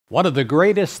One of the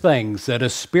greatest things that a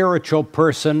spiritual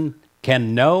person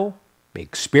can know,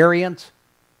 experience,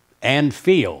 and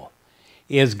feel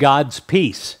is God's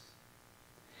peace.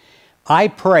 I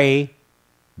pray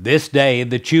this day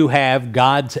that you have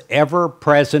God's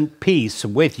ever-present peace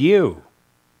with you.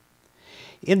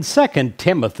 In 2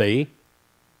 Timothy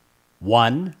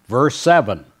 1, verse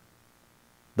 7,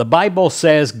 the Bible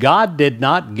says, God did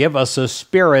not give us a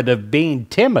spirit of being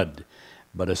timid,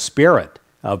 but a spirit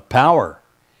of power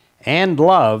and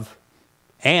love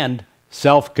and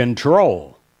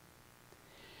self-control.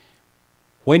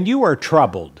 When you are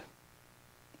troubled,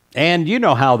 and you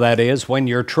know how that is when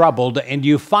you're troubled and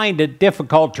you find it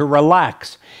difficult to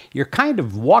relax, you're kind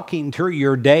of walking through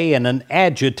your day in an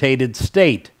agitated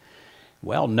state.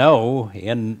 Well, know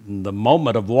in the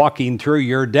moment of walking through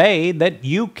your day that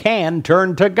you can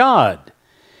turn to God.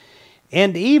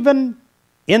 And even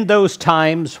in those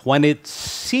times when it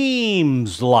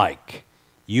seems like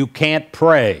you can't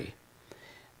pray,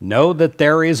 know that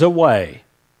there is a way,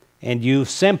 and you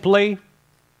simply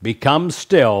become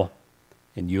still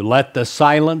and you let the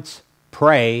silence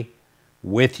pray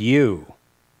with you.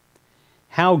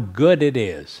 How good it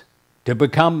is to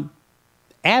become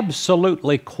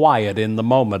absolutely quiet in the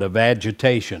moment of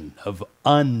agitation, of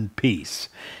unpeace,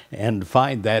 and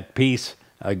find that peace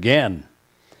again.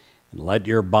 And let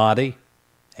your body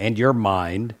and your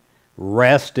mind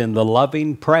rest in the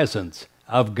loving presence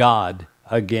of God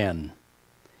again.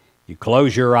 You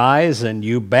close your eyes and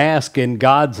you bask in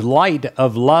God's light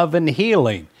of love and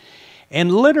healing.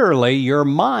 And literally your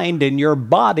mind and your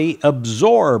body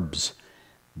absorbs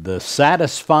the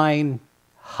satisfying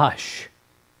hush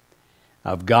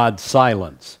of God's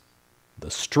silence,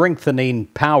 the strengthening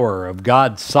power of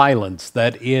God's silence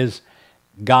that is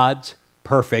God's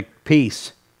perfect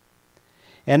peace.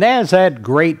 And as that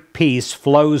great peace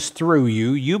flows through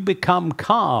you, you become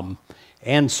calm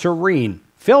and serene,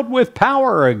 filled with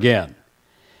power again.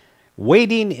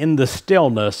 Waiting in the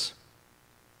stillness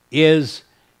is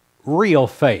real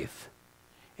faith,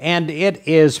 and it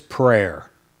is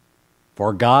prayer,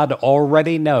 for God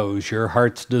already knows your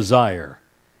heart's desire.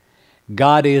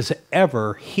 God is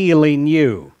ever healing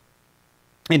you,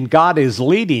 and God is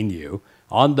leading you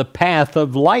on the path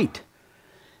of light.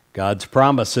 God's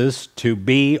promises to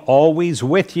be always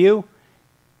with you,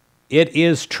 it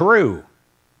is true.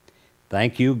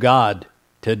 Thank you, God,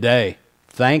 today.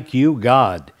 Thank you,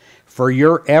 God, for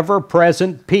your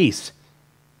ever-present peace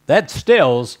that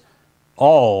stills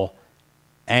all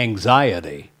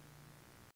anxiety.